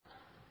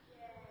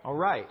All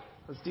right,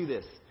 let's do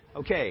this.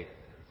 Okay,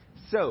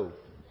 so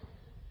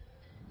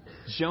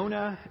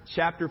Jonah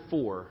chapter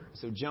 4.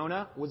 So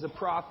Jonah was a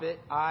prophet.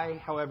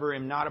 I, however,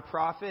 am not a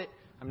prophet.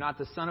 I'm not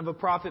the son of a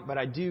prophet, but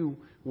I do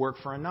work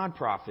for a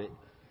nonprofit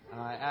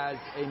as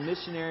a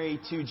missionary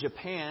to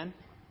Japan.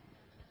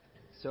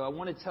 So I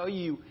want to tell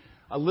you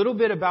a little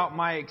bit about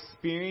my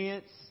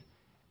experience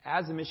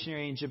as a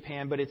missionary in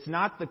Japan, but it's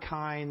not the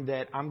kind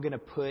that I'm going to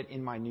put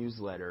in my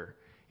newsletter.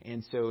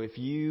 And so if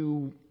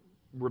you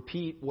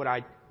repeat what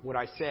I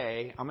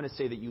say, I'm going to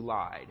say that you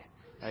lied.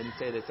 I didn't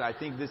say this. I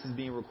think this is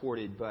being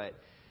recorded, but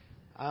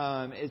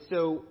and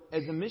so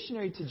as a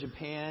missionary to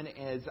Japan,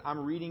 as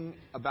I'm reading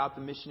about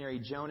the missionary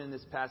Jonah in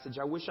this passage,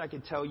 I wish I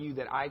could tell you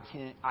that I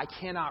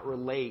cannot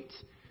relate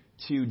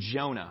to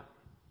Jonah,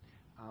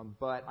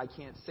 but I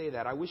can't say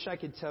that. I wish I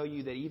could tell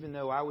you that even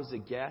though I was a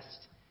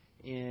guest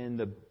in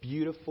the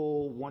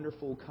beautiful,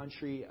 wonderful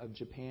country of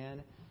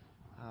Japan,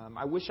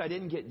 I wish I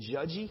didn't get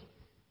judgy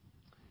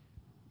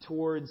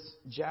towards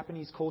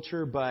Japanese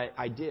culture, but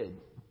I did.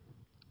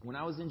 When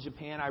I was in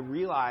Japan, I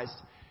realized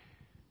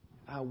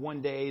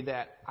one day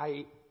that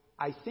I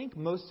think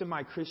most of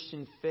my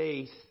Christian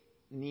faith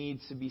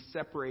needs to be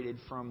separated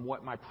from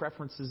what my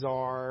preferences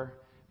are,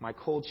 my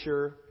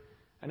culture.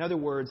 In other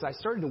words, I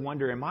started to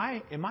wonder, am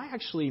I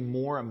actually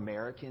more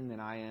American than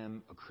I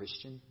am a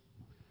Christian?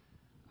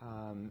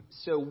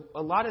 So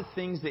a lot of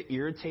things that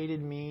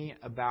irritated me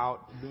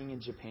about being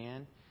in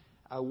Japan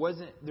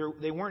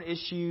they weren't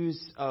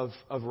issues of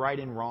right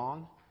and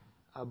wrong,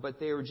 but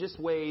they were just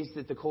ways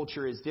that the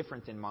culture is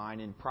different than mine,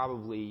 and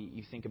probably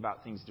you think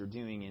about things they're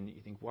doing and you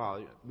think,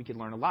 wow, we could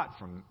learn a lot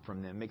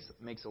from them.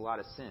 Makes a lot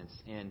of sense.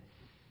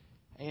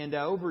 And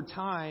over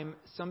time,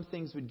 some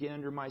things would get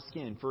under my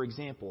skin. For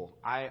example,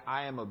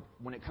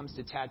 when it comes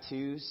to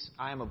tattoos,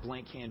 I am a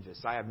blank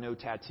canvas. I have no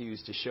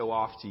tattoos to show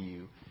off to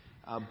you.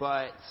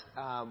 But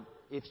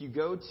if you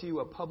go to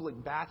a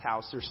public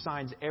bathhouse, there's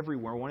signs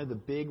everywhere. One of the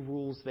big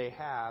rules they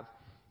have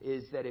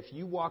is that if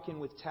you walk in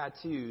with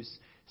tattoos,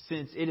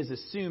 since it is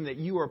assumed that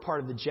you are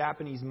part of the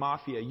Japanese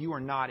mafia, you are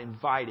not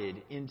invited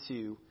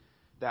into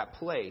that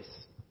place.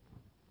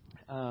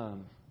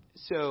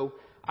 So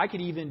I could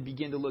even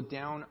begin to look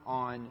down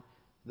on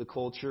the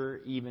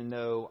culture, even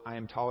though I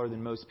am taller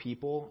than most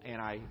people,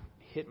 and I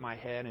hit my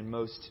head in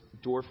most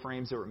door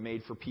frames that were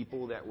made for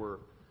people that were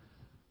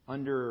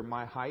under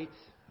my height.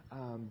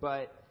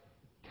 But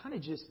kind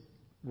of just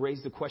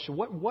raised the question,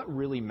 what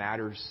really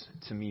matters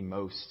to me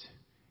most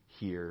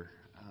here?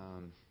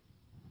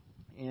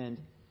 And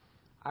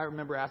I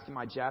remember asking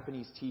my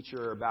Japanese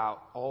teacher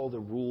about all the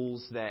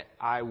rules that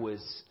I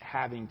was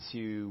having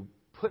to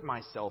put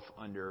myself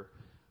under.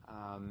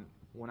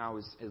 When I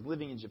was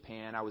living in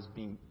Japan, I was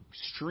being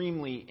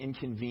extremely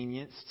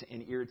inconvenienced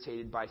and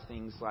irritated by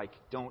things like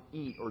don't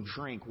eat or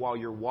drink while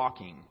you're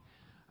walking.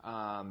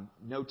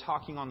 No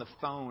talking on the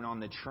phone on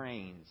the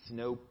trains.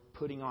 No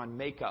putting on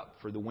makeup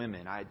for the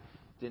women. I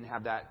didn't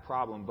have that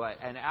problem.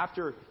 And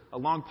after a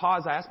long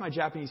pause, I asked my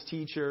Japanese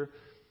teacher,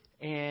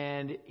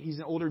 and he's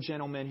an older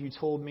gentleman who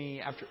told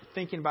me, after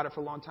thinking about it for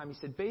a long time, he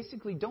said,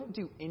 basically, don't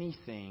do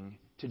anything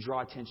to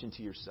draw attention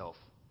to yourself.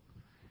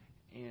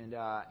 And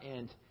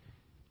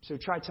so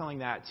try telling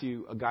that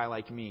to a guy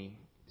like me,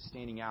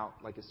 standing out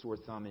like a sore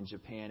thumb in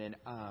Japan. And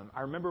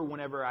I remember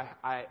whenever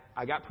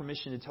I got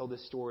permission to tell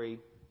this story,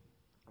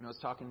 and I was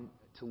talking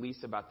to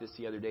Lisa about this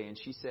the other day, and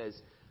she says,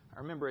 I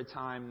remember a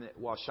time that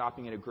while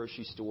shopping at a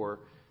grocery store,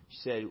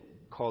 she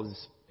called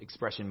this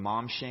expression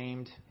mom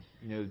shamed.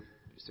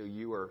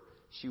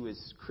 She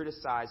was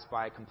criticized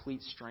by a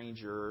complete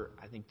stranger.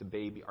 I think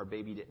our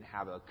baby didn't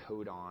have a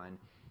coat on.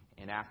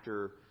 And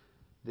after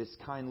this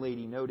kind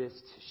lady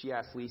noticed, she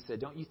asked Lisa,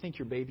 don't you think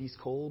your baby's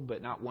cold?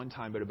 But not one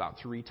time, but about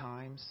 3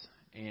 times.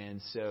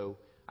 And so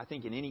I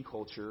think in any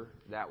culture,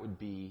 that would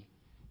be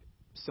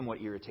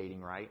somewhat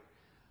irritating, right?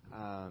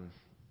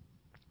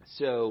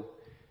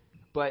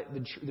 But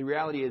the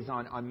reality is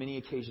on many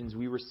occasions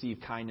we receive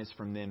kindness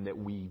from them that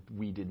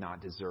we did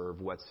not deserve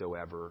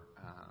whatsoever.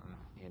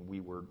 And we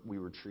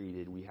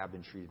have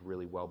been treated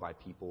really well by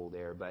people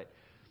there. But,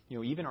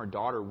 even our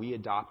daughter, we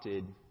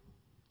adopted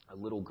a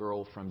little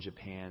girl from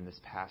Japan this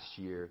past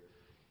year.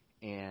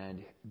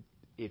 And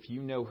if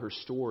you know her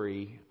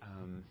story,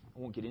 I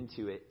won't get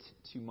into it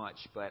too much,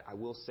 but I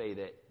will say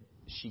that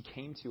she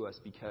came to us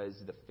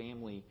because the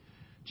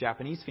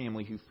Japanese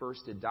family who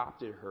first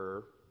adopted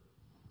her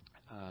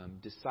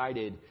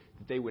decided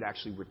that they would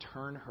actually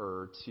return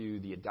her to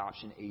the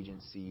adoption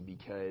agency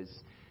because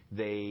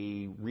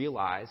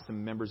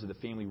some members of the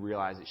family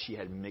realized that she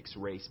had a mixed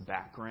race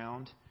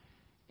background,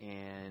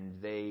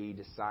 and they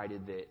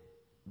decided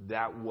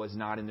that was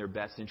not in their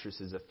best interest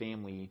as a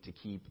family to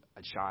keep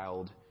a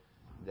child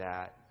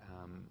that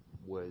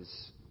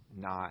was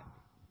not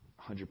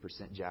 100%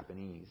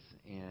 Japanese.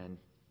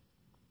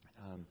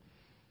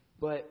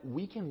 But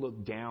we can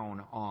look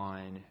down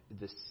on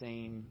the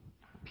same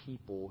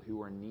people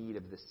who are in need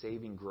of the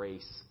saving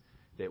grace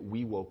that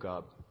we woke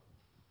up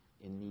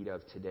in need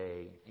of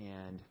today.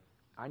 And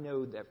I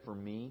know that for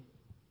me,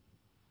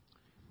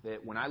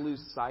 that when I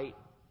lose sight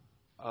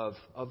of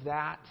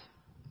that,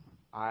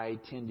 I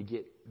tend to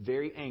get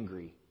very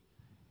angry,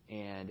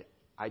 and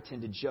I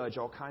tend to judge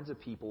all kinds of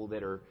people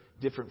that are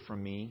different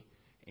from me.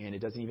 And it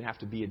doesn't even have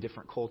to be a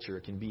different culture.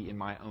 It can be in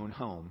my own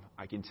home.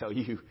 I can tell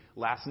you,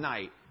 last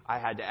night, I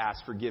had to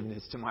ask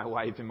forgiveness to my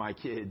wife and my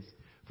kids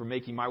for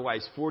making my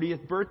wife's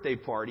 40th birthday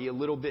party a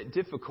little bit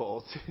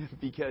difficult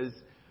because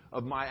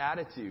of my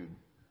attitude.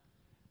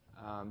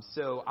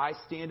 So I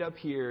stand up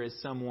here as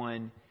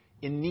someone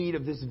in need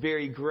of this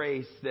very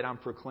grace that I'm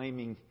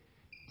proclaiming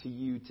to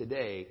you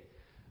today.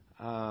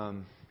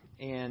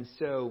 And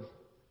so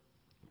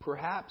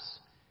perhaps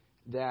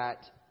that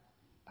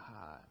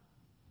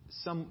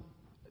some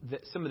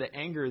of the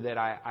anger that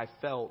I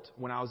felt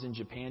when I was in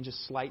Japan,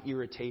 just slight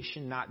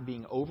irritation, not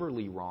being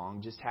overly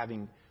wrong, just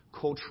having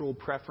cultural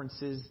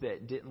preferences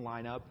that didn't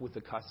line up with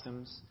the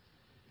customs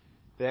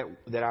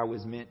that I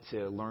was meant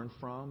to learn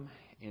from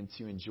and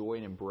to enjoy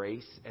and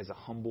embrace as a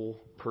humble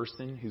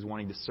person who's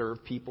wanting to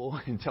serve people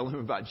and tell them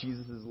about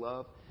Jesus'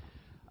 love.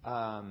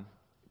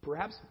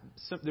 Perhaps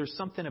there's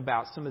something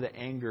about some of the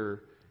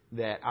anger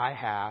that I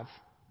had,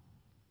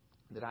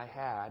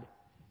 that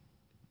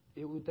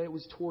it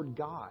was toward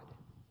God,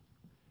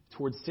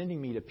 towards sending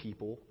me to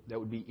people that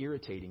would be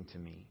irritating to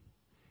me.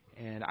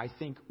 And I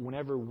think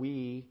whenever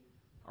we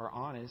are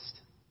honest,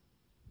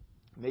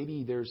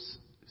 maybe there's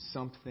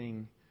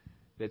something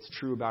that's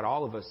true about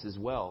all of us as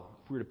well.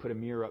 If we were to put a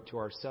mirror up to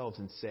ourselves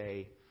and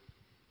say,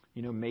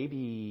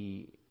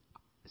 maybe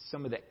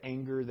some of the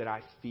anger that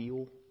I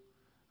feel,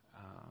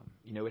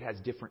 it has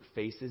different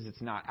faces.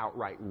 It's not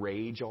outright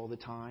rage all the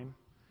time.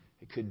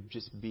 It could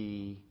just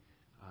be,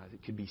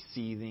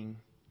 seething,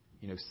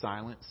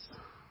 silence.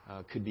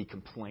 Could be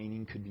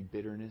complaining, could be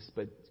bitterness.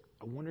 But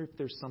I wonder if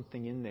there's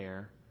something in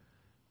there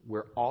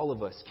where all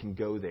of us can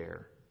go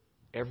there.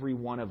 Every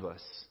one of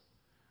us.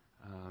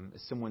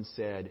 As someone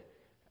said,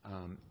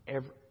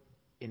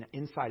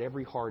 inside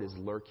every heart is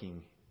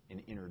lurking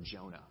an inner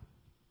Jonah.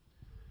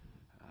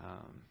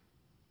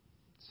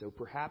 So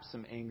perhaps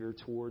some anger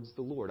towards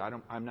the Lord.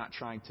 I'm not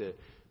trying to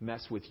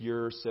mess with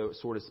your, so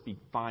to speak,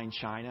 fine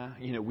china.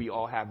 We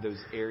all have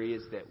those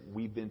areas that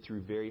we've been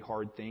through very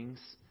hard things.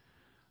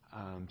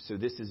 So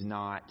this is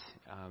not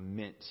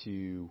meant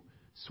to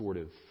sort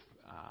of,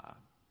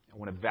 I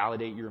want to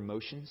validate your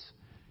emotions.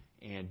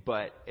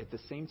 But at the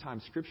same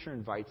time, Scripture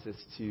invites us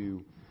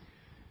to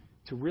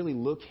really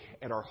look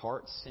at our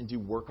hearts and do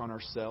work on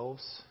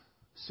ourselves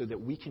so that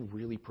we can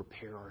really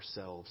prepare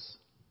ourselves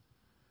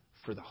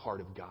for the heart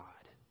of God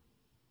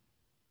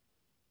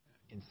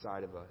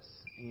inside of us.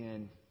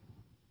 And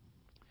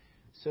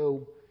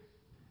so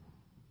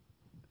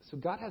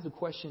God has a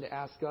question to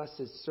ask us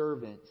as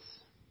servants.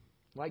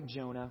 Like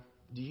Jonah,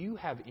 do you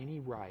have any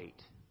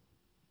right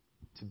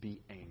to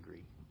be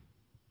angry?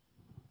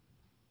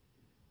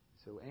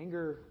 So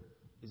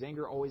is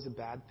anger always a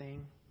bad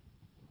thing?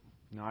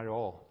 Not at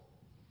all.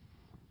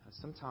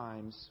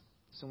 Sometimes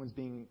someone's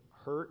being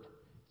hurt.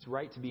 It's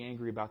right to be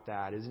angry about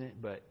that, isn't it?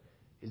 But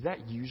is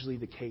that usually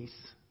the case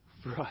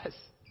for us?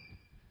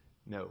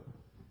 No,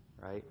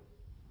 right?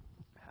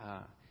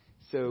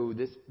 So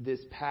this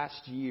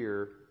past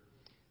year,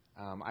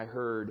 I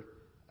heard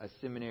a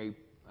seminary.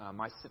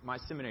 My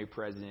seminary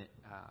president,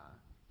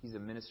 he's a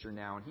minister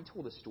now, and he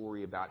told a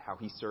story about how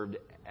he served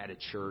at a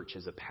church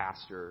as a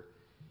pastor.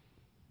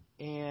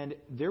 And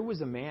there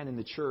was a man in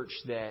the church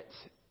that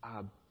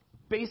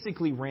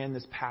basically ran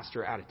this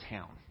pastor out of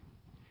town.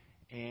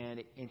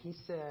 And he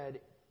said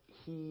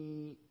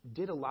he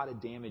did a lot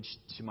of damage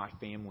to my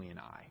family and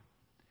I.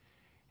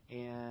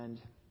 And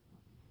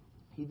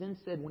he then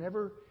said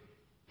whenever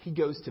he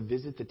goes to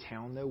visit the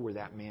town, though, where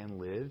that man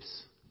lives,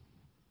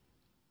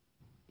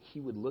 he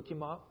would look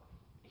him up,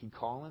 he'd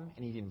call him,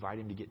 and he'd invite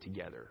him to get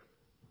together.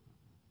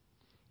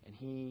 And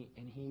he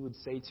would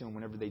say to him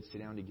whenever they'd sit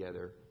down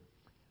together,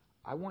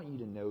 I want you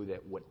to know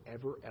that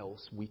whatever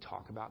else we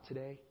talk about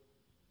today,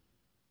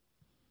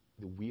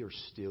 that we are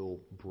still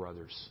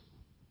brothers.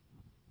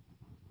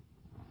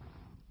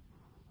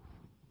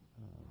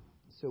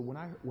 So when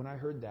I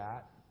heard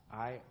that,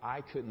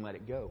 I couldn't let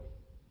it go.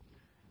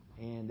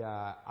 And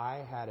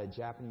I had a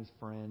Japanese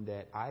friend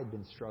that I had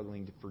been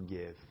struggling to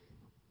forgive.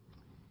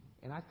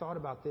 And I thought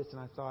about this, and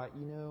I thought,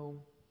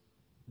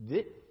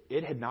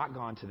 it had not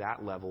gone to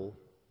that level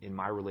in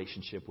my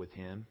relationship with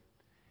him.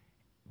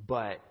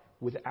 But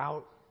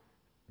without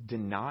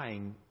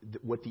denying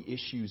what the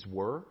issues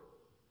were,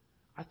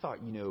 I thought,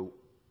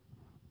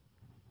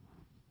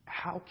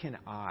 how can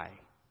I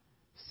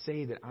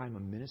say that I'm a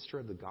minister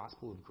of the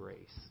gospel of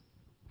grace?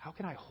 How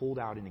can I hold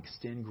out and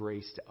extend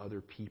grace to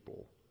other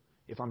people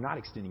if I'm not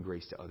extending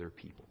grace to other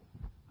people?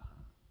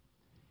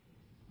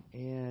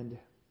 And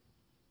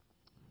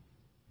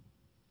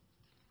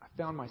I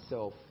found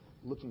myself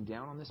looking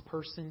down on this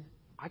person.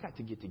 I got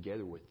to get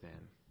together with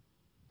them.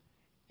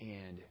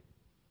 And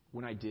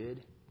when I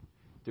did,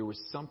 there was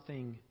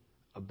something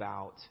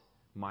about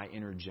my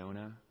inner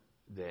Jonah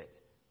that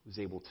was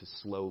able to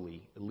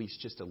slowly, at least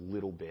just a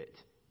little bit,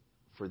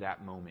 for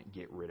that moment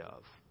get rid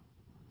of.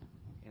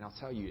 And I'll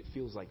tell you, it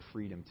feels like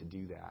freedom to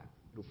do that.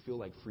 It'll feel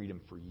like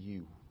freedom for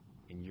you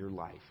in your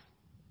life.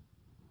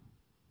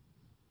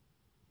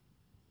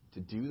 to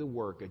do the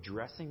work,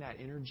 addressing that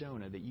inner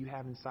Jonah that you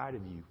have inside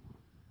of you,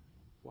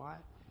 why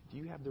do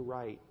you have the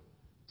right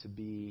to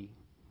be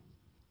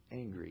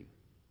angry?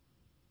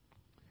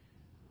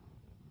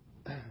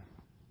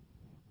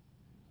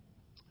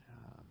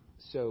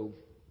 So,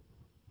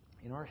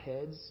 in our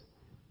heads,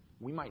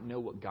 we might know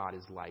what God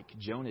is like.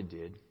 Jonah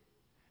did.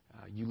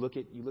 You look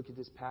at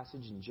this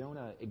passage, and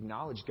Jonah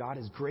acknowledged God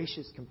is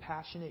gracious,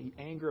 compassionate,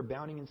 anger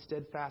abounding in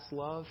steadfast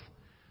love.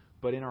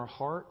 But in our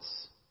hearts,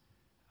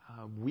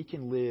 we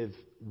can live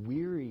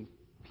weary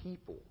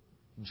people,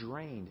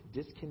 drained,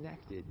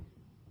 disconnected.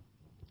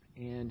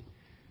 And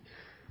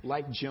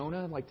like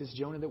Jonah, like this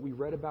Jonah that we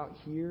read about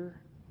here,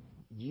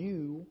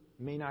 you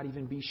may not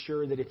even be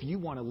sure that if you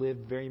want to live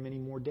very many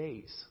more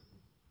days.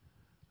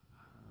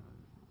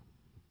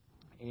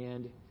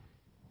 And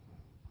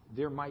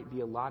there might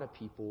be a lot of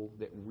people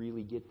that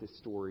really get the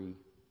story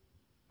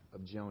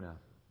of Jonah.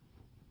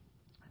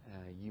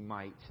 You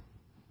might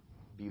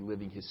be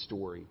living his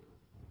story.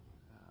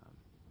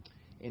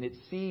 And it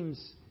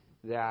seems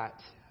that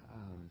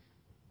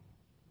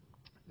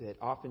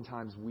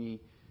oftentimes we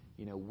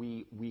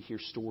hear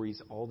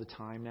stories all the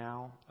time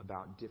now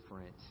about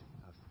different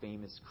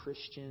famous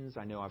Christians.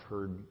 I know I've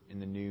heard in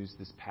the news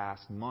this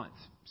past month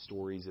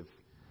stories of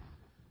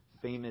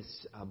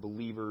famous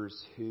believers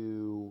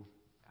who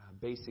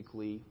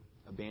basically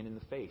abandon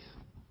the faith.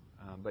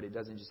 But it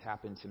doesn't just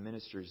happen to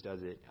ministers,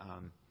 does it?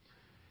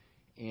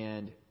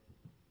 And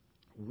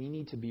we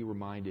need to be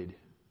reminded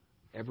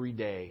every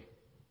day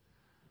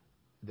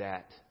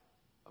that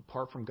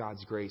apart from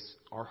God's grace,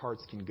 our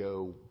hearts can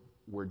go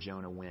where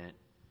Jonah went.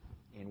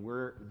 And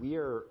we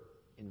are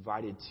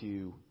invited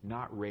to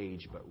not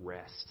rage but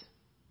rest.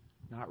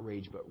 Not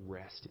rage but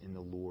rest in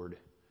the Lord.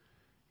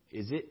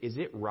 Is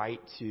it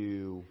right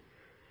to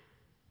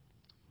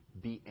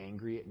be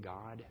angry at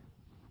God?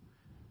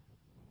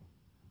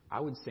 I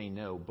would say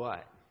no,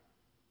 but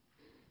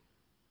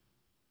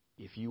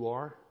if you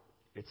are,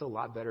 it's a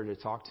lot better to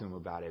talk to him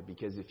about it,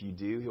 because if you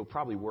do, he'll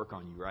probably work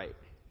on you, right?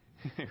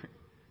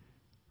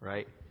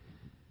 Right?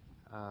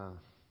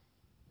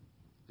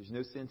 There's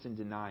no sense in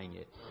denying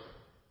it.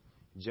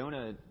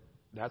 Jonah,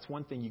 that's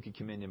one thing you could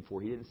commend him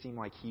for. He didn't seem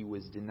like he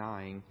was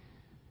denying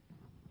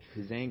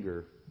his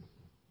anger.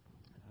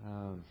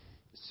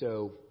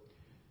 So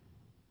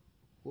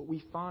what we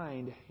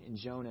find in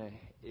Jonah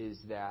is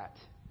that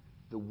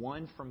the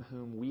one from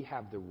whom we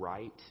have the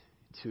right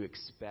to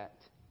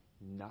expect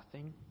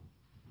nothing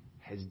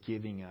has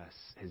given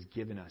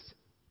us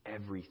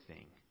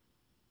everything.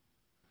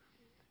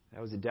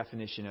 That was a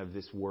definition of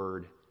this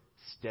word,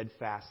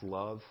 steadfast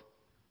love,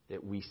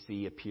 that we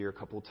see appear a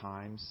couple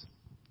times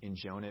in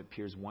Jonah. It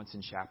appears once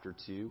in chapter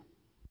 2.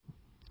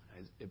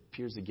 It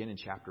appears again in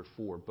chapter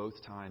 4,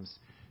 both times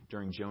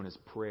during Jonah's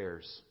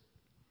prayers.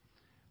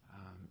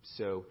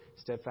 So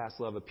steadfast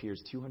love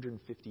appears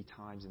 250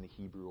 times in the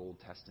Hebrew Old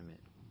Testament.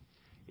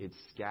 It's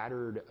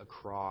scattered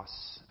across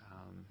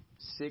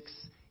 6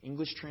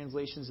 English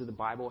translations of the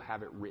Bible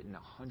have it written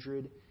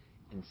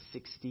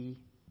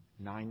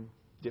 169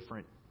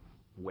 different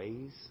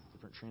ways,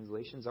 different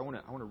translations. I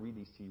want to read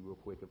these to you real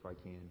quick if I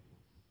can.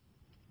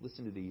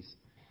 Listen to these.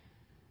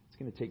 It's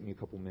going to take me a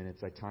couple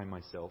minutes. I time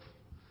myself.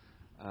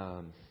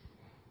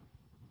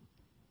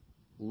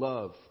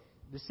 Love.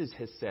 This is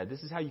hesed.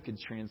 This is how you could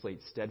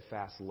translate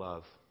steadfast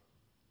love.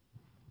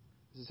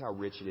 This is how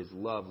rich it is.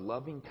 Love,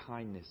 loving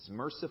kindness,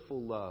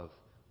 merciful love,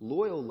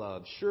 loyal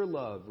love, sure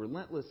love,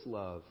 relentless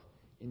love,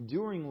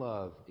 enduring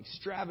love,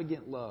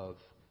 extravagant love,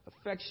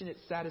 affectionate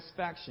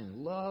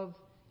satisfaction, love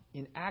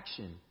in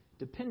action,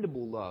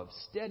 dependable love,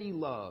 steady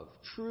love,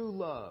 true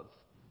love,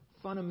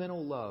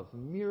 fundamental love,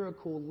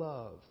 miracle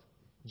love,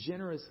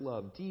 generous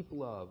love, deep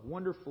love,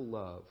 wonderful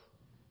love,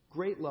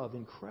 great love,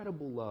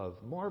 incredible love,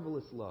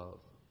 marvelous love,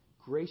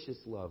 gracious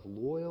love,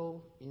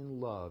 loyal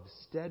in love,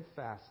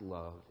 steadfast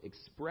love,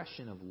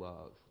 expression of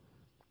love,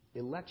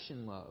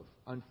 election love,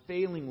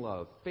 unfailing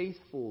love,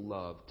 faithful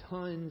love,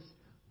 tons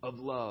of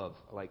love.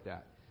 I like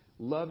that.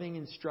 Loving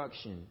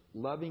instruction,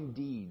 loving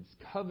deeds,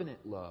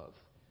 covenant love,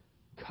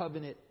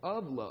 covenant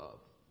of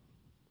love,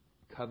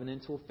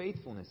 covenantal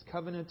faithfulness,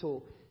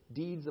 covenantal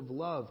deeds of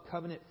love,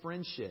 covenant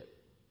friendship.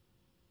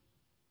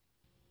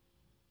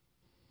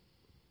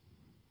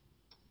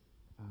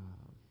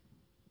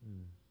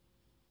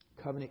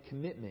 Covenant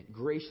commitment,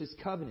 gracious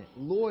covenant,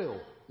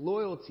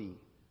 loyalty,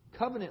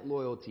 covenant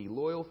loyalty,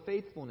 loyal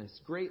faithfulness,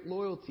 great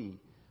loyalty,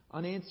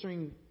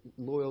 unanswering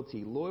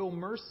loyalty, loyal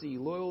mercy,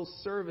 loyal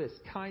service,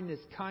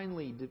 kindness,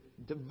 kindly,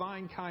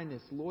 divine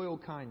kindness, loyal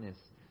kindness,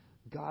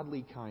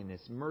 godly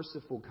kindness,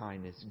 merciful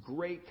kindness,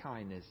 great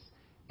kindness,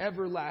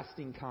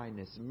 everlasting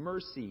kindness,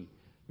 mercy,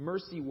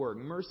 mercy work,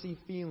 mercy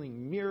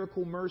feeling,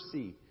 miracle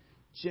mercy,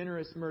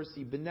 generous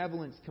mercy,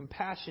 benevolence,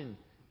 compassion,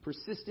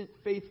 persistent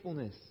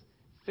faithfulness,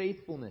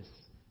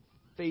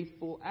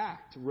 faithful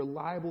act,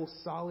 reliable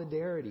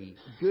solidarity,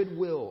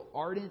 goodwill,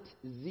 ardent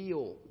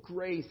zeal,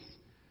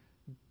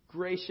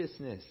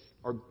 graciousness,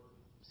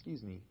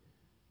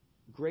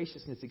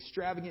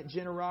 extravagant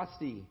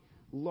generosity,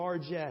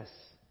 largesse,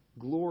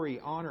 glory,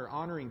 honor,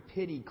 honoring,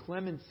 pity,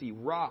 clemency,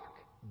 rock,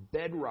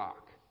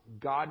 bedrock,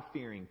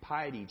 God-fearing,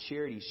 piety,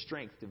 charity,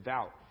 strength,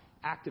 devout,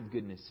 act of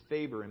goodness,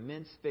 favor,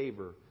 immense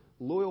favor,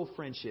 loyal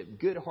friendship,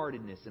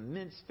 good-heartedness,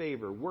 immense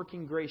favor,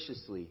 working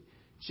graciously,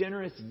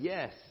 generous,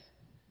 yes,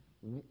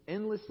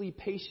 endlessly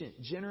patient,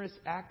 generous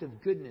act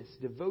of goodness,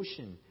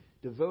 devotion,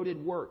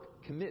 devoted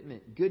work,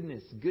 commitment,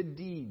 goodness, good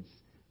deeds,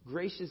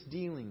 gracious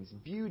dealings,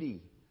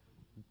 beauty,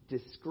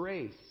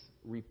 disgrace,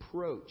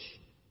 reproach,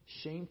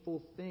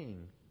 shameful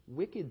thing,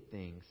 wicked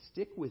thing,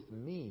 stick with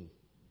me,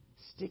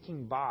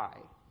 sticking by,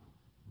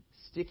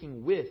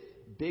 sticking with,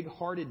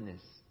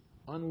 big-heartedness,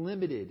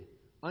 unlimited,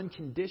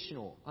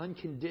 unconditional,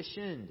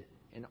 unconditioned,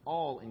 and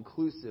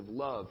all-inclusive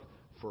love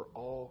for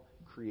all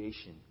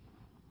creation.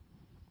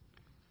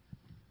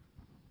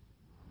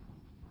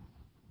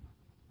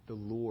 The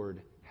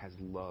Lord has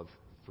love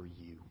for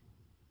you.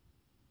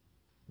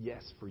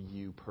 Yes, for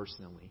you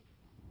personally.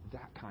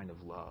 That kind of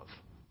love.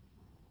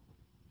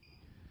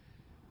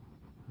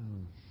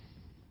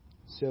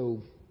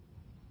 So,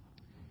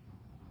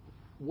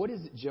 what is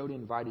Jonah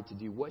invited to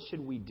do? What should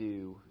we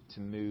do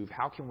to move?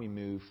 How can we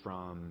move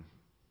from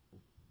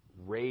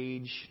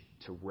rage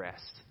to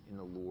rest in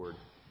the Lord?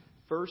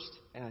 First,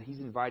 he's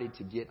invited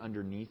to get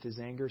underneath his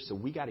anger. So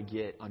we got to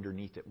get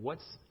underneath it.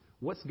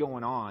 What's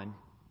going on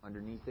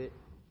underneath it?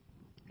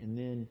 And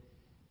then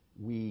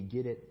we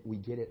get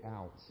it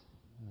out.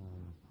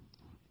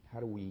 How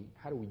do we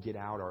get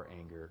out our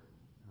anger?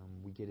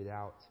 We get it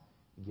out.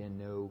 Again,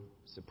 no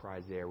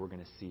surprise there. We're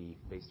going to see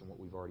based on what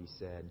we've already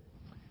said.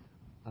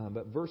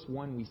 But verse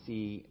 1, we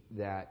see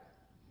that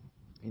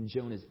in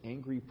Jonah's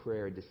angry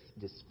prayer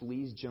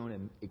displeased Jonah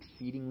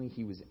exceedingly.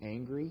 He was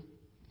angry.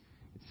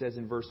 It says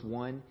in verse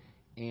 1,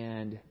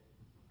 and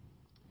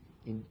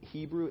in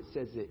Hebrew it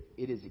says that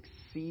it is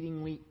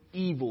exceedingly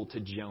evil to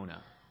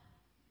Jonah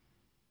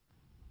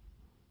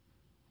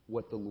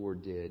what the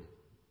Lord did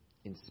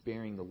in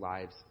sparing the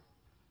lives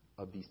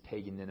of these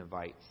pagan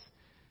Ninevites.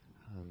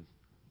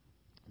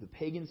 The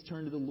pagans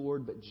turned to the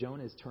Lord, but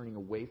Jonah is turning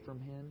away from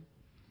him.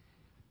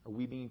 Are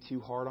we being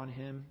too hard on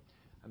him?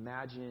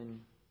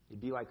 Imagine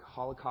it'd be like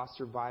Holocaust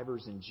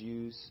survivors and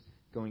Jews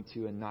going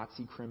to a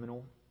Nazi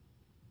criminal,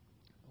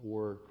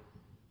 or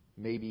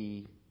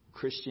maybe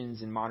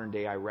Christians in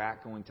modern-day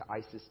Iraq going to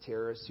ISIS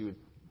terrorists who had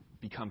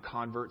become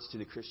converts to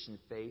the Christian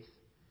faith.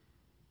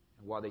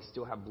 And while they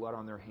still have blood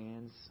on their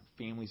hands,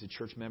 families of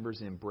church members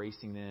and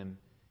embracing them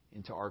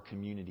into our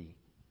community.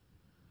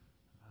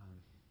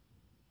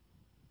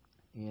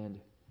 And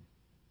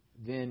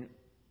then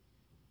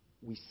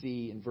we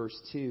see in verse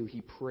 2,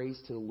 he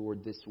prays to the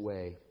Lord this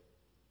way.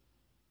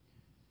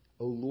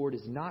 O Lord,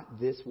 is not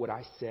this what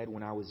I said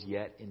when I was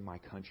yet in my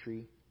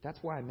country? That's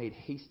why I made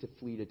haste to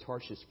flee to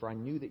Tarshish, for I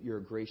knew that you're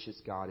a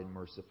gracious God and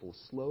merciful,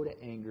 slow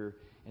to anger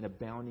and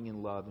abounding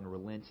in love and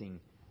relenting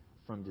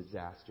from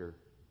disaster.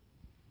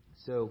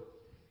 So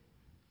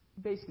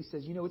he basically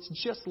says,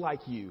 it's just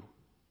like you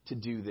to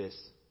do this.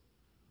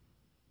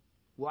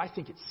 Well, I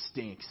think it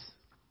stinks.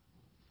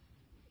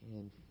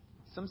 And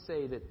some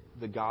say that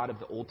the God of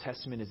the Old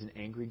Testament is an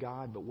angry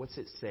God, but what's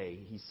it say?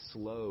 He's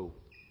slow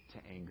to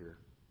anger,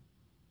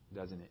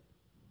 doesn't it?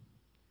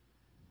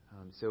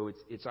 So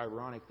it's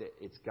ironic that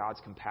it's God's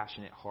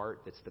compassionate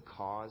heart that's the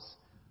cause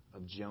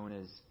of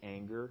Jonah's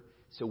anger.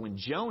 So when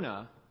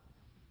Jonah,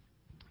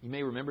 you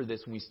may remember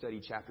this when we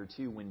studied chapter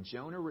 2, when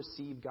Jonah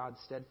received God's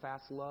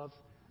steadfast love,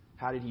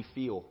 how did he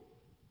feel?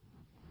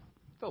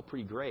 He felt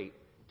pretty great.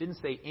 Didn't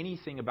say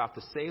anything about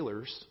the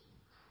sailors,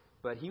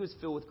 but he was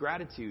filled with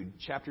gratitude.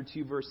 Chapter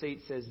 2, verse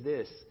 8 says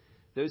this,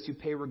 those who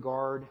pay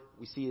regard,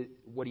 we see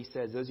what he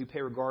says, those who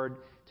pay regard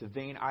to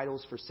vain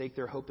idols forsake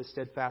their hope of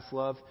steadfast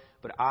love,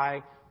 but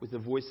I, with the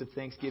voice of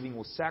thanksgiving,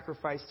 will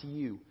sacrifice to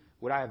you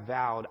what I have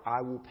vowed I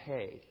will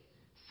pay.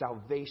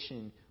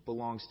 Salvation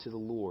belongs to the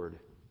Lord.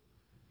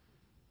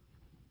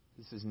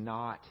 This is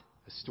not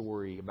a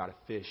story about a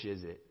fish,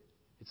 is it?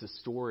 It's a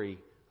story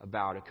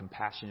about a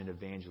compassionate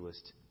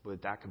evangelist,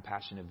 but that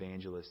compassionate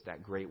evangelist,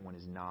 that great one,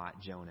 is not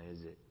Jonah,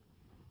 is it?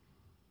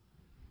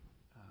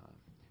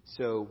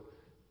 So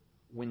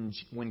when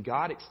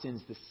God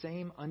extends the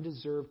same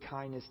undeserved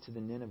kindness to the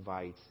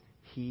Ninevites,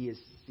 he is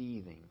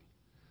seething.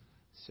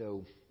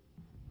 So,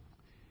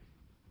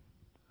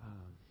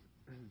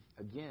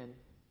 again,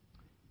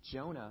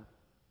 Jonah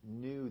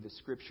knew the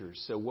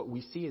Scriptures. So what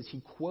we see is he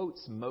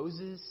quotes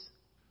Moses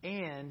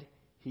and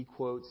he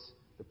quotes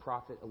the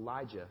prophet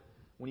Elijah.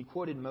 When he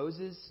quoted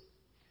Moses,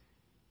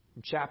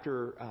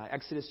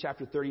 Exodus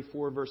chapter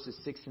 34, verses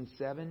 6 and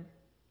 7,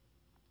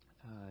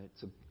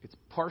 it's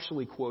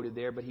partially quoted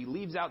there, but he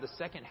leaves out the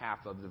second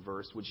half of the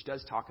verse, which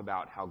does talk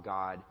about how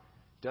God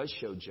does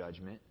show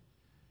judgment.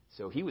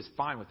 So he was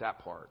fine with that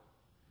part.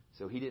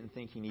 So he didn't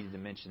think he needed to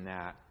mention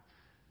that.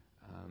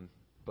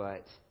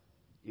 But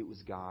it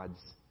was God's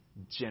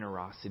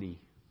generosity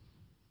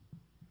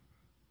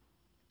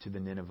to the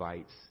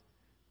Ninevites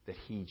that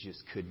he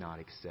just could not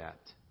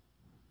accept.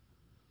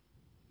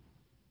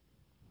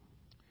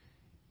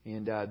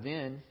 And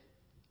then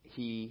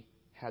he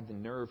had the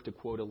nerve to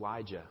quote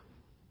Elijah.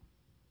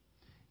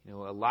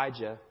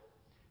 Elijah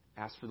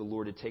asked for the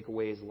Lord to take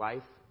away his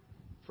life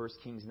 1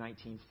 Kings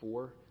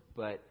 19:4,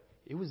 but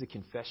it was a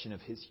confession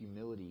of his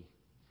humility.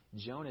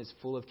 Jonah is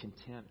full of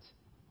contempt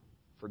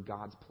for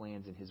God's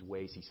plans and his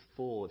ways. He's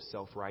full of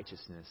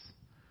self-righteousness.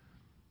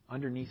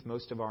 Underneath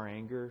most of our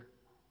anger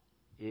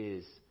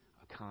is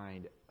a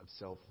kind of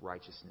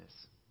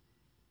self-righteousness.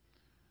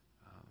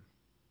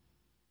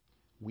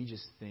 We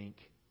just think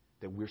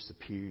that we're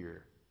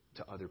superior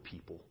to other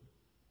people.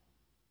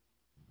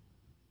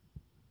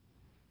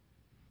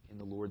 And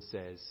the Lord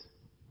says,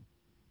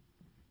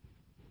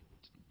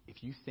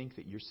 if you think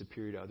that you're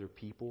superior to other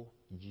people,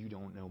 you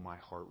don't know my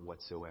heart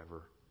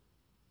whatsoever.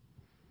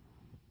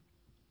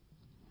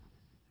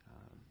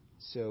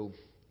 So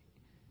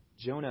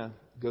Jonah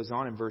goes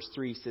on in verse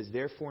 3, he says,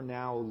 therefore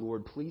now, O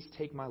Lord, please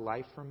take my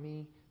life from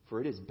me, for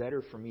it is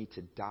better for me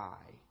to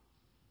die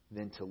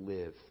than to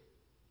live.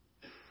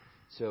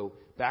 So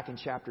back in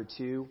chapter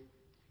 2,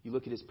 you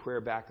look at his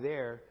prayer back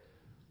there,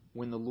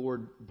 when the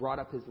Lord brought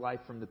up his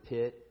life from the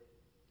pit,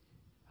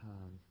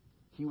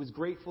 he was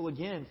grateful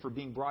again for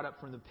being brought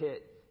up from the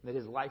pit, that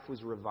his life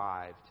was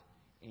revived.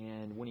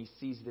 And when he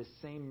sees this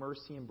same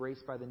mercy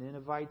embraced by the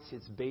Ninevites,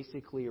 it's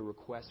basically a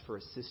request for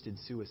assisted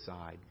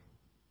suicide.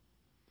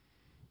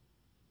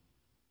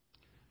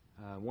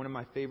 One of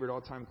my favorite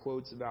all-time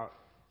quotes about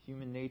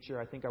human nature,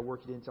 I think I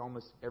work it into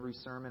almost every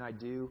sermon I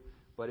do,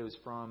 but it was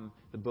from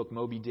the book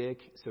Moby Dick,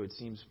 so it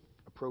seems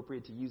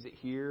appropriate to use it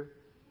here.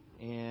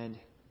 And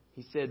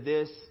he said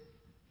this,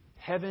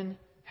 heaven,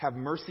 have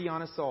mercy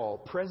on us all,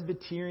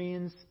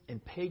 Presbyterians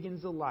and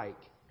pagans alike,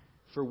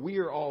 for we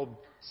are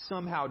all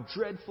somehow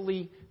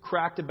dreadfully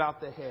cracked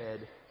about the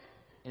head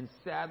and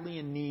sadly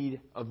in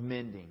need of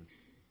mending.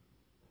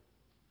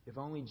 If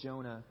only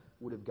Jonah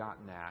would have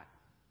gotten that.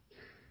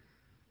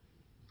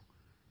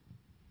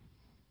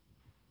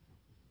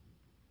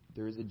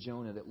 There is a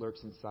Jonah that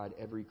lurks inside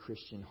every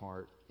Christian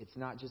heart. It's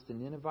not just the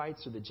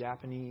Ninevites or the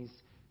Japanese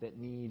that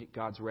need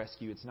God's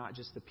rescue. It's not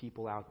just the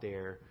people out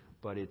there,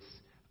 but it's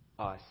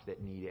us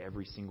that need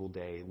every single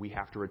day. We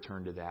have to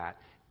return to that.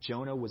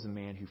 Jonah was a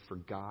man who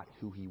forgot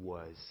who he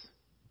was.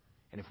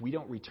 And if we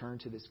don't return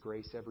to this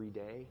grace every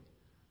day,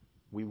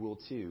 we will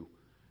too.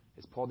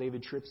 As Paul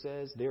David Tripp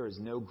says, there is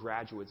no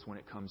graduates when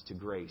it comes to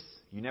grace.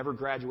 You never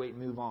graduate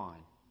and move on,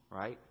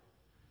 right?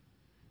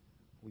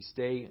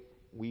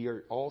 We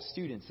are all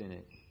students in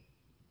it.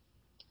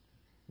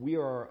 We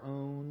are our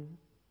own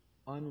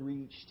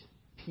unreached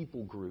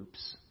people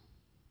groups.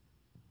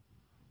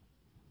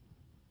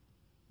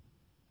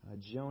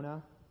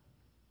 Jonah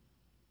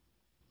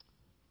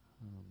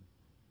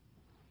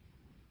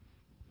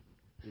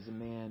is a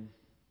man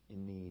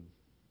in need.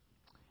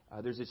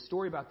 There's a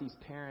story about these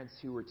parents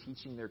who were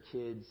teaching their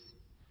kids,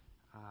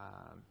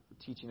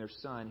 teaching their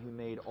son who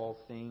made all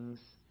things,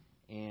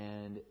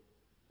 and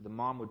the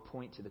mom would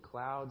point to the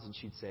clouds and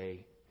she'd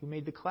say, who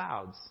made the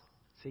clouds?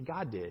 Say,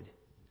 God did.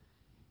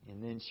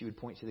 And then she would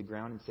point to the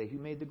ground and say, who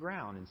made the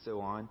ground? And so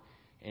on.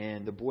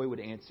 And the boy would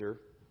answer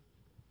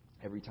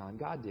every time,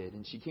 God did.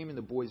 And she came in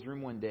the boy's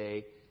room one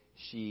day.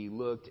 She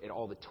looked at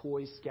all the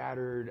toys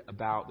scattered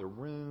about the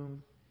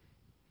room.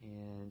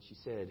 And she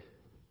said,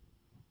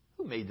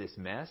 who made this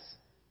mess?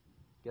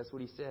 Guess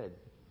what he said?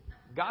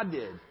 God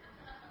did.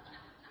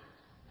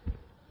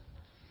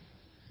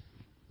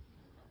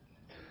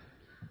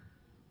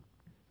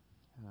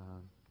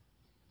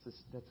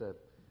 That's a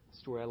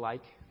story I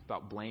like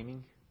about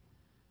blaming.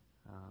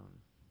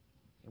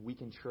 And we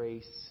can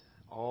trace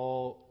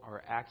all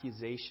our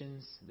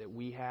accusations that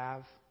we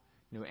have.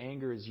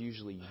 Anger is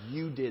usually,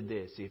 you did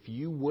this. If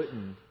you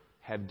wouldn't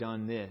have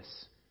done this,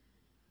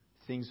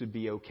 things would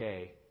be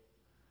okay.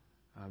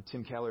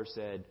 Tim Keller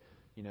said,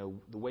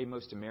 the way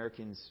most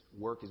Americans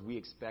work is we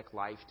expect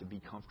life to be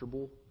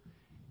comfortable.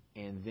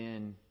 And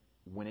then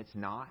when it's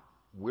not,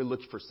 we're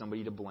looking for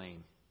somebody to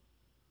blame.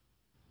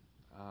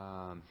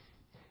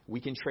 We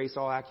can trace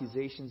all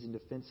accusations and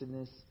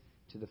defensiveness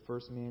to the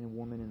first man and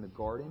woman in the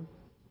garden.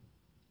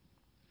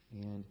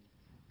 And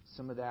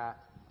some of that,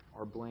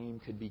 our blame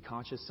could be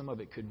conscious. Some of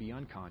it could be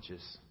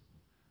unconscious.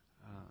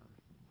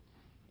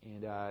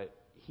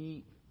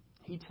 He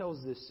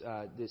tells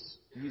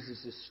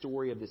uses this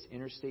story of this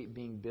interstate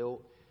being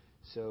built.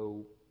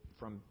 So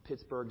from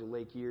Pittsburgh to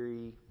Lake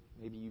Erie,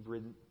 maybe you've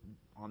ridden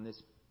on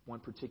this one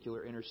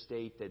particular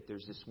interstate, that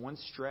there's this one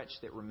stretch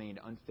that remained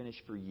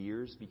unfinished for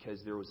years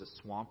because there was a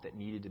swamp that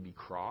needed to be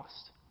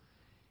crossed.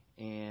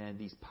 And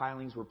these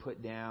pilings were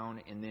put down,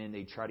 and then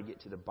they tried to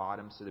get to the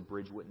bottom so the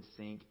bridge wouldn't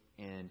sink.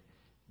 And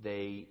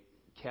they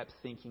kept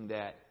thinking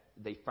that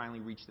they finally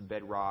reached the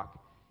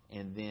bedrock,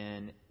 and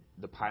then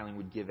the piling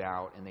would give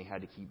out, and they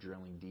had to keep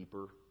drilling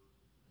deeper.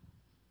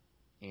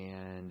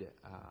 And he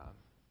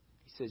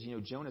says,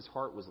 Jonah's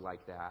heart was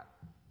like that.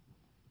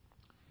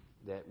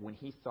 That when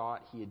he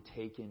thought he had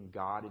taken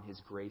God and His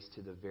grace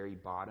to the very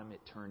bottom, it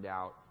turned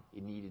out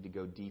it needed to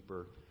go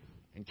deeper.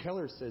 And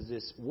Keller says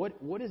this, what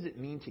does it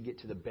mean to get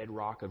to the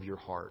bedrock of your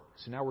heart?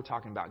 So now we're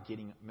talking about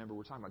getting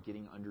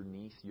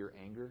underneath your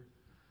anger.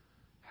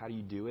 How do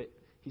you do it?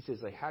 He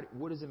says,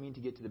 what does it mean to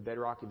get to the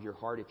bedrock of your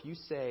heart? If you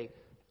say,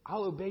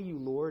 I'll obey you,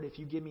 Lord, if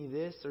you give me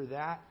this or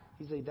that.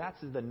 He's like, that's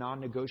the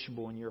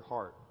non-negotiable in your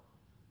heart.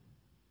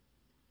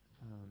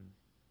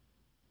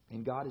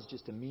 And God is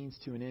just a means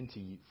to an end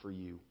for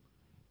you.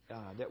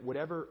 That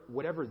whatever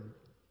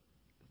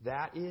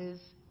that is,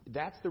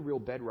 that's the real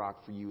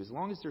bedrock for you. As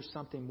long as there's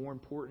something more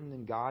important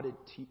than God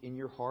in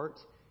your heart,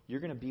 you're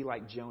going to be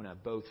like Jonah,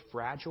 both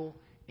fragile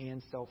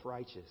and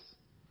self-righteous.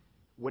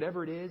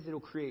 Whatever it is, it'll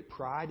create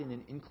pride and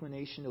an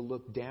inclination to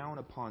look down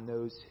upon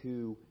those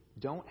who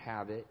don't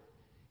have it.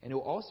 And it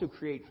will also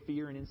create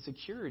fear and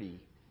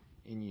insecurity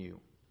in you.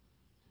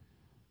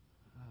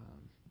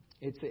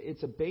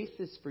 It's a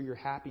basis for your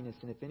happiness,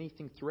 and if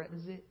anything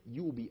threatens it,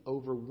 you will be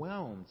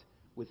overwhelmed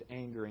with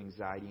anger,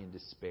 anxiety, and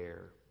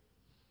despair.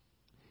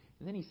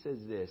 And then he says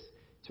this,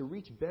 to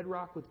reach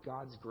bedrock with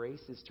God's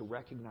grace is to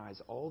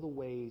recognize all the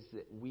ways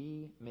that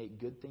we make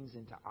good things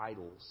into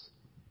idols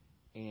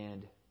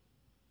and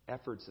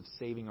efforts of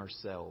saving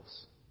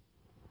ourselves.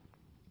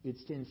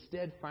 It's to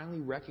instead finally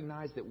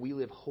recognize that we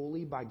live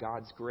wholly by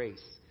God's grace.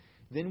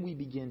 Then we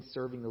begin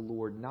serving the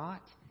Lord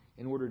not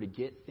in order to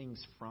get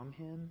things from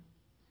Him,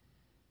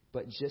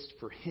 but just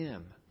for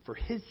Him, for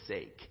His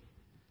sake.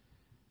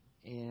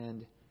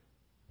 And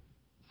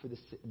for the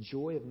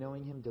joy of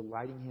knowing Him,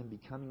 delighting Him,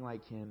 becoming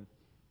like Him,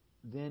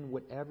 then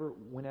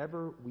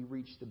whenever we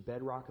reach the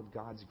bedrock of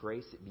God's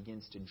grace, it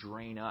begins to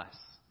drain us,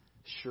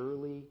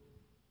 slowly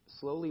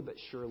but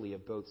surely,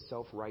 of both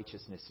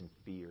self-righteousness and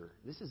fear.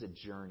 This is a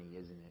journey,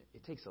 isn't it?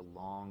 It takes a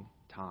long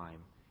time.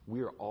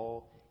 We are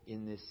all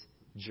in this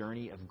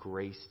journey of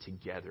grace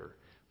together.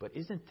 But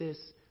isn't this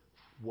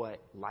what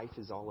life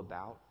is all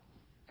about?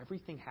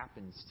 Everything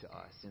happens to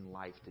us in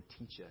life to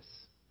teach us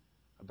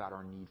about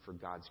our need for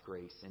God's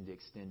grace and to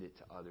extend it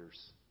to others.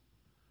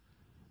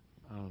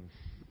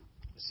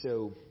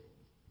 So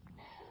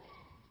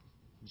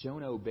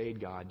Jonah obeyed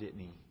God, didn't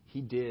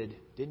he?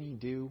 Didn't he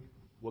do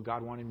what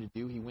God wanted him to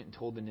do? He went and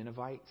told the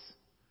Ninevites.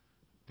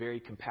 Very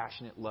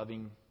compassionate,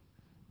 loving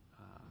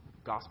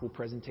gospel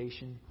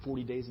presentation.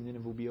 40 days and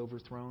Nineveh will be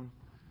overthrown.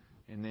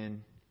 And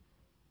then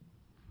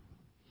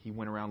he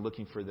went around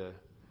looking for the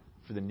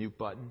nuke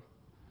button.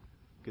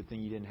 Good thing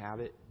he didn't have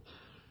it.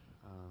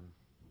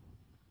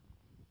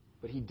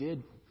 But he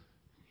did.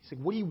 He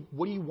said, what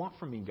do you want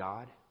from me,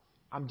 God?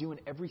 I'm doing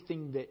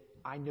everything that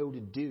I know to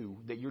do,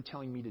 that you're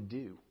telling me to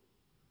do.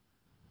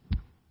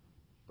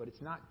 But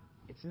it's not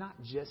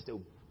just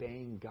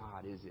obeying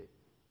God, is it?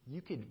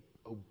 You could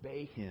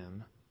obey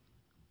Him,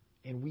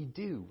 and we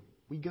do.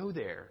 We go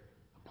there.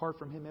 Apart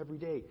from Him every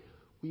day,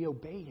 we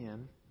obey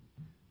Him,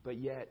 but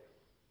yet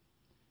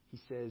He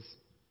says,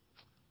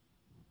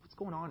 what's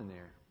going on in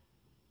there?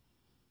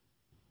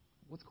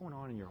 What's going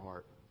on in your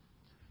heart?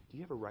 Do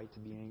you have a right to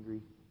be angry?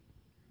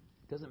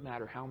 It doesn't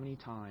matter how many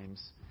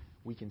times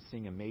we can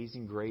sing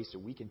Amazing Grace,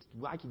 or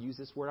I could use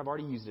this word. I've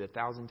already used it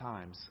 1,000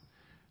 times.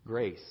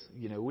 Grace.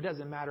 It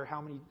doesn't matter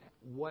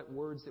what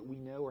words that we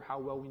know or how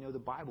well we know the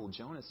Bible.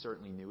 Jonah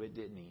certainly knew it,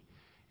 didn't he?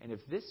 And if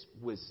this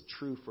was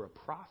true for a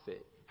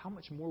prophet, how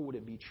much more would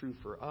it be true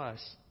for us?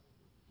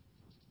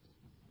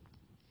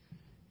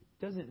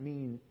 It doesn't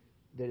mean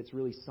that it's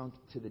really sunk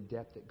to the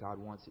depth that God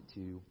wants it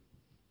to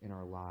in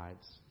our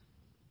lives.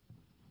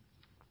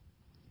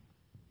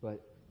 But,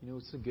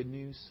 it's the good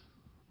news.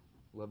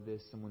 Love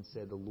this. Someone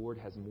said, the Lord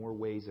has more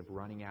ways of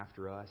running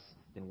after us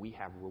than we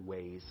have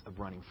ways of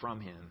running from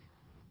Him.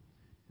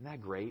 Isn't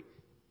that great?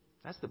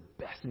 That's the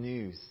best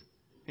news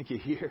you can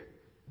hear.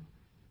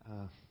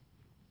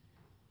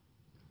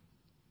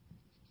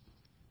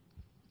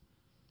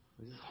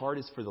 His heart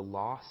is for the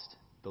lost,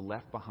 the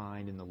left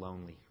behind, and the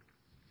lonely.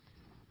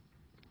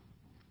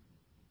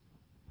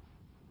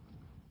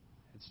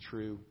 It's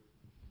true.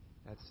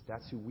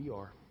 That's who we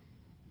are.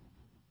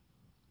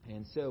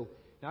 And so,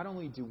 not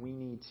only do we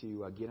need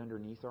to get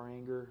underneath our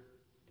anger,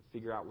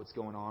 figure out what's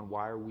going on,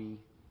 why are we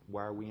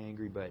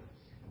angry, but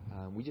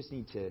we just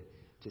need to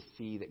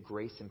see that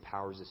grace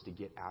empowers us to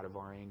get out of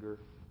our anger.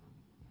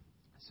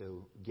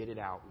 So get it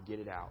out.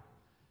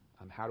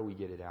 How do we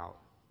get it out?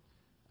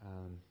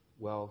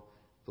 Well,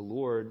 the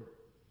Lord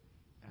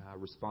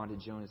responded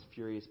to Jonah's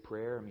furious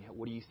prayer. I mean,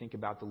 what do you think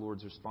about the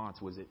Lord's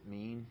response? Was it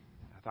mean?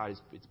 I thought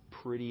it's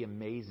pretty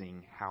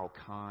amazing how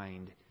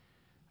kind.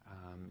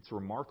 It's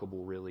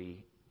remarkable,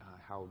 really,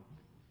 how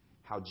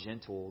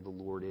gentle the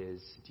Lord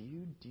is. Do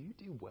you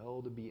do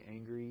well to be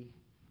angry?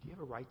 Do you have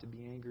a right to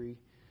be angry?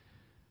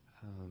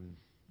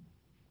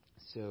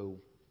 So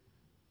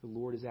the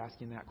Lord is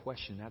asking that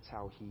question. That's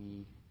how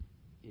He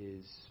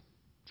is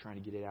trying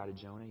to get it out of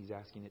Jonah. He's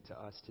asking it to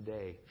us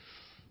today.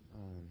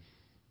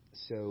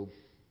 So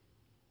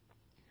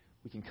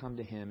we can come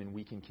to Him and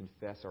we can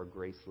confess our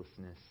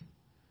gracelessness.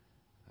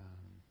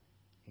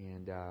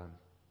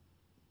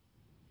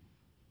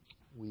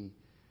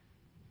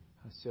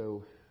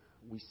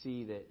 We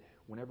see that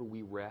whenever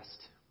we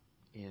rest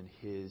in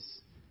His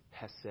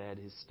hesed,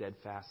 His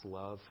steadfast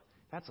love,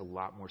 that's a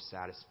lot more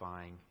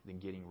satisfying than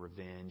getting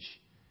revenge.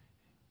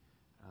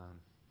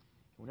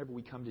 Whenever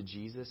we come to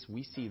Jesus,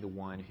 we see the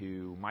one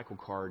who Michael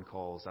Card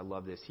calls, I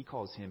love this, he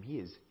calls Him, He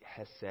is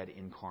hesed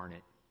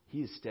incarnate.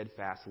 He is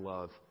steadfast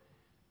love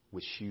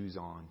with shoes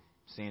on,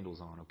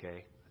 sandals on,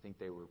 okay? think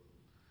they were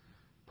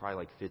probably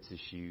like Fitz's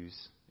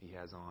shoes he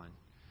has on.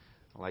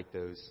 I like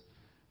those.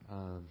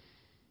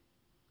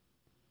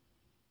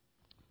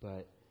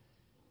 But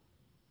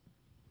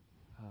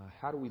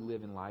how do we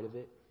live in light of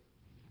it?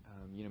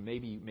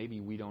 Maybe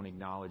we don't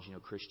acknowledge.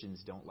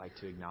 Christians don't like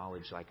to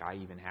acknowledge, like, I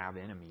even have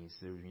enemies.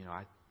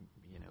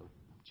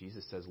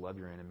 Jesus says, love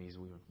your enemies.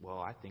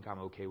 I think I'm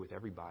okay with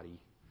everybody,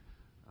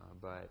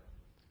 but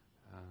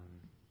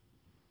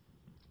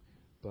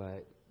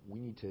we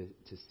need to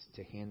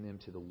hand them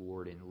to the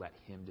Lord and let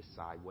Him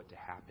decide what to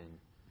happen,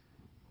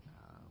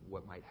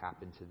 what might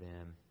happen to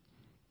them,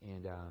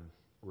 and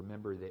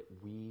remember that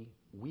we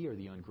are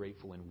the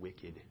ungrateful and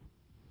wicked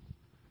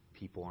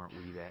people, aren't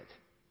we?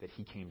 That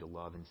He came to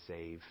love and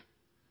save.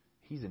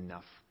 He's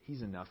enough.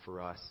 He's enough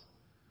for us.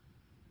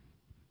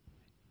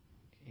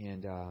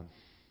 And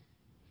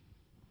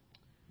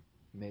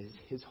may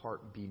His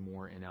heart be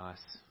more in us.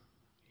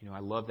 I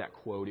love that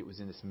quote. It was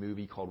in this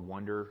movie called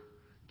Wonder.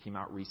 It came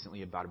out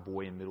recently about a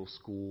boy in middle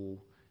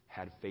school,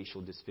 had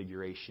facial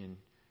disfiguration.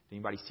 Did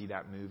anybody see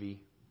that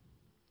movie?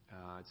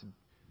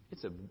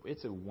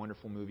 It's a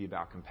wonderful movie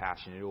about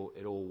compassion.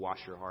 It'll wash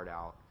your heart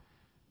out.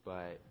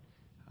 But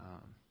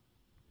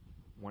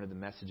one of the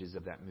messages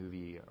of that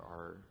movie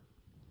are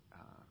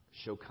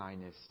show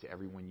kindness to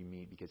everyone you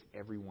meet, because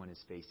everyone is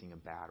facing a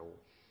battle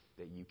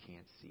that you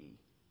can't see,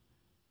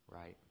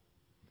 right?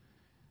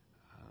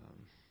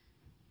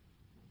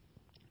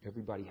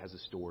 Everybody has a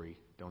story,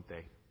 don't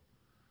they?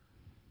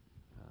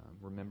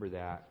 Remember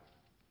that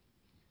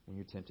when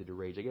you're tempted to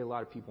rage. I get a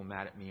lot of people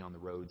mad at me on the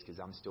roads because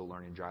I'm still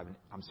learning driving.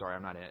 I'm sorry,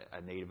 I'm not a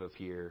native of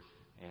here,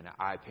 and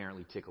I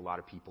apparently tick a lot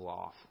of people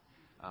off.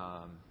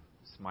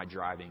 It's my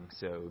driving,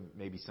 so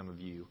maybe some of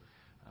you.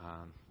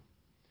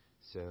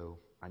 So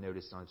I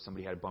noticed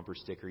somebody had a bumper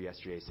sticker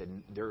yesterday. It said,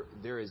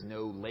 there is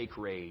no lake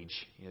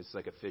rage. It's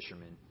like a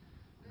fisherman.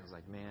 And I was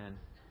like, man,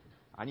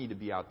 I need to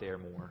be out there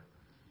more.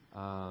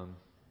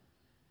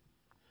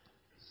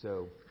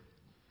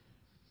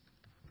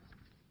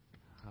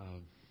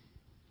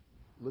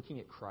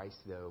 Looking at Christ,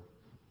 though,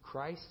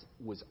 Christ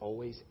was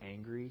always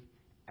angry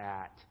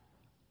at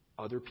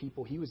other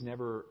people. He was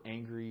never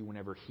angry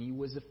whenever He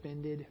was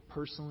offended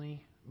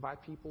personally by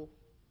people.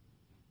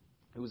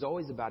 It was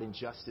always about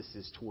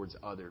injustices towards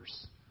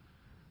others,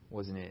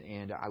 wasn't it?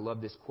 And I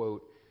love this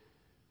quote.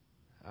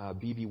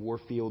 B.B.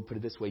 Warfield put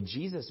it this way: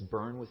 Jesus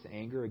burned with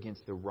anger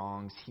against the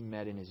wrongs He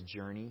met in His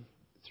journey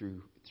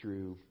through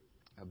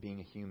being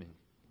a human.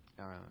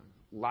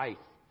 Life.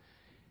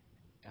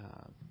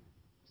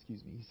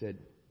 He said,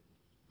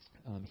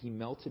 He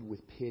melted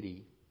with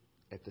pity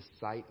at the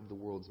sight of the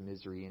world's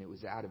misery, and it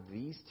was out of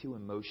these two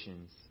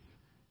emotions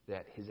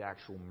that His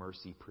actual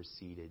mercy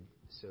proceeded.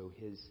 So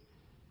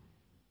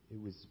He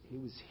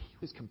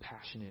was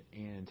compassionate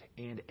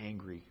and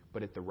angry,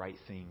 but at the right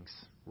things,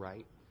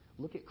 right?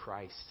 Look at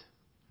Christ.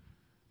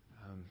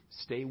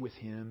 Stay with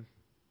Him.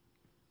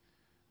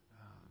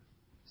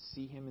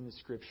 See Him in the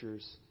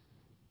Scriptures.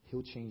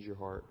 He'll change your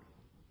heart.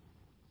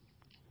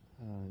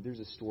 There's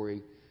a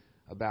story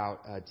about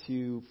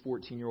two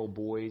 14-year-old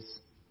boys,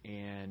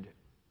 and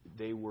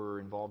they were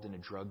involved in a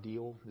drug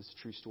deal. This is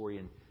a true story.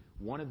 And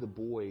one of the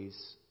boys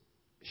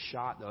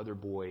shot the other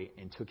boy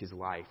and took his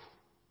life.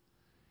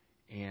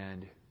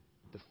 And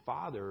the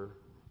father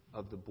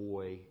of the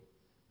boy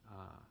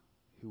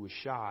who was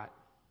shot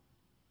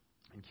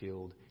and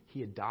killed,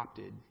 he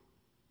adopted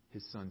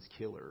his son's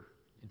killer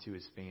into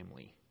his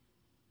family.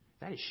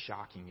 That is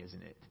shocking,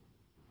 isn't it?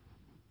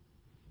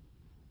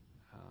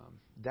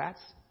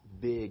 That's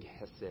big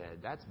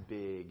hesed. That's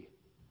big.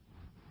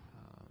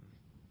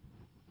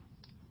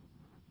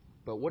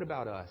 But what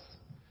about us?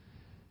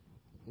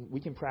 We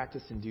can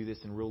practice and do this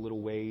in real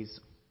little ways.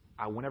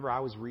 Whenever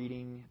I was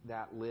reading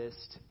that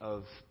list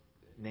of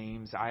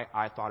names,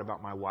 I thought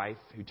about my wife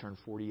who turned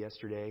 40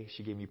 yesterday.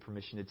 She gave me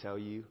permission to tell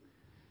you.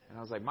 And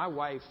I was like, my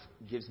wife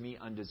gives me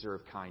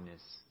undeserved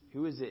kindness.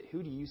 Who is it?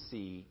 Who do you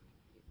see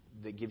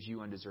that gives you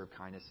undeserved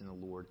kindness in the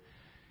Lord?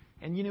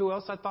 And you know who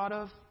else I thought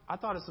of? I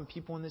thought of some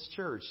people in this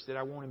church that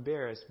I won't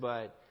embarrass,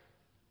 but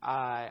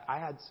I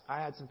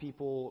had some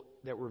people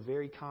that were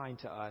very kind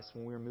to us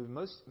when we were moving.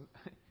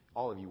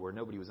 All of you were.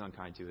 Nobody was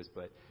unkind to us,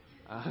 but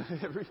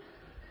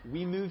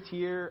we moved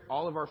here.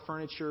 All of our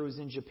furniture was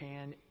in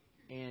Japan,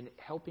 and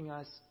helping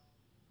us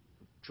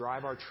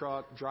drive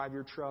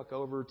your truck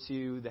over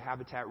to the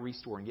Habitat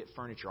Restore and get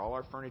furniture. All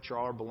our furniture,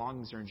 all our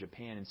belongings are in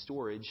Japan in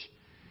storage,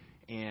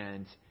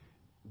 and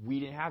we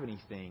didn't have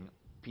anything.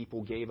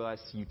 People gave us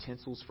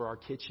utensils for our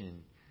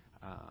kitchen,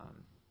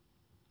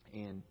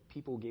 and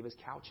people gave us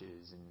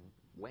couches and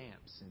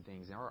lamps and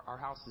things. And our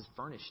house is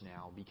furnished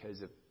now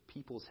because of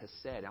people's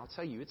hesed. I'll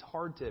tell you, it's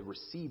hard to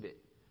receive it.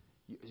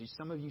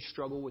 Some of you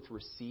struggle with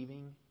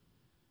receiving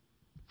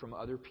from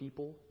other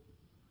people.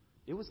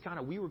 We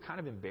were kind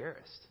of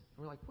embarrassed.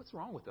 We're like, what's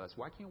wrong with us?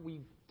 Why can't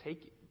we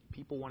take it?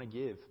 People want to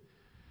give.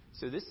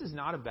 So this is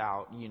not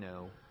about,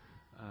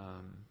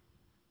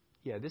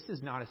 this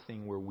is not a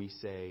thing where we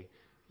say,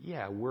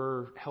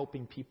 we're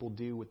helping people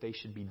do what they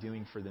should be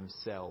doing for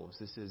themselves.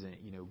 This isn't,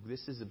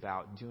 this is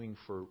about doing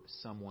for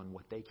someone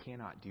what they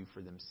cannot do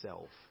for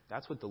themselves.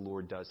 That's what the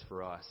Lord does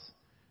for us.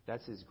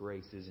 That's His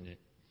grace, isn't it?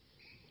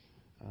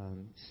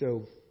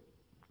 So,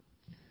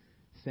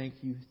 thank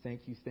you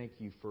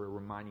for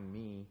reminding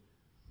me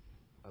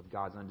of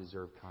God's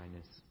undeserved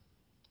kindness.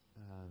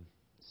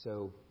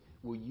 So,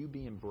 will you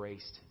be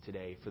embraced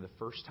today for the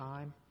first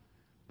time?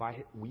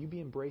 Will you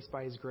be embraced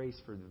by His grace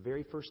for the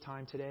very first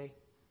time today?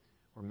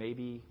 Or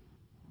maybe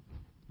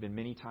been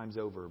many times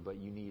over, but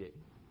you need it.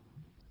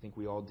 I think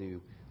we all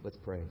do. Let's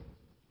pray.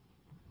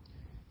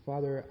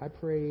 Father, I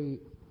pray,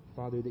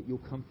 Father, that you'll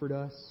comfort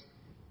us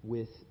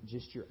with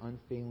just your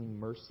unfailing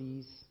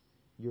mercies,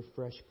 your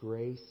fresh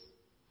grace.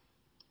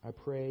 I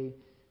pray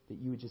that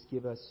you would just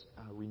give us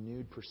a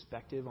renewed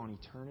perspective on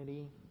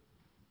eternity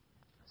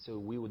so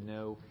we would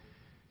know,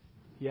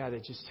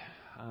 that just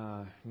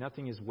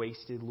nothing is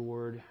wasted,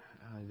 Lord.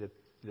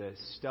 The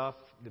stuff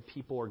the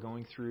people are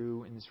going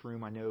through in this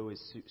room, I know,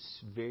 is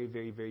very,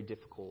 very, very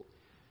difficult.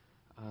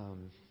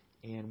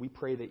 And we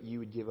pray that you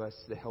would give us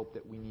the help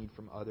that we need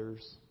from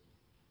others.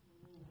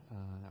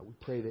 We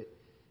pray that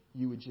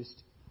you would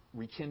just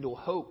rekindle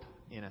hope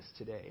in us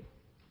today.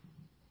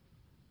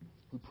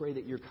 We pray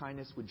that your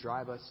kindness would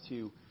drive us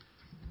to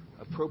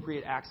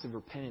appropriate acts of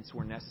repentance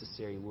where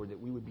necessary, Lord, that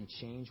we would be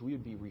changed, we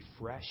would be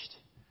refreshed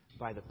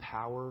by the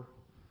power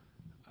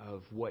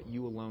of what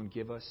you alone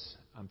give us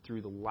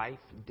through the life,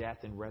 death,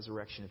 and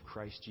resurrection of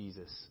Christ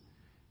Jesus.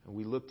 And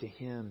we look to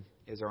Him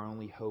as our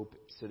only hope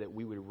so that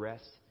we would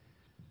rest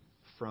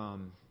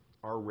from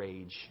our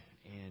rage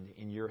and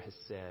in your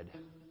Hesed.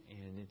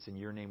 And it's in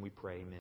your name we pray, amen.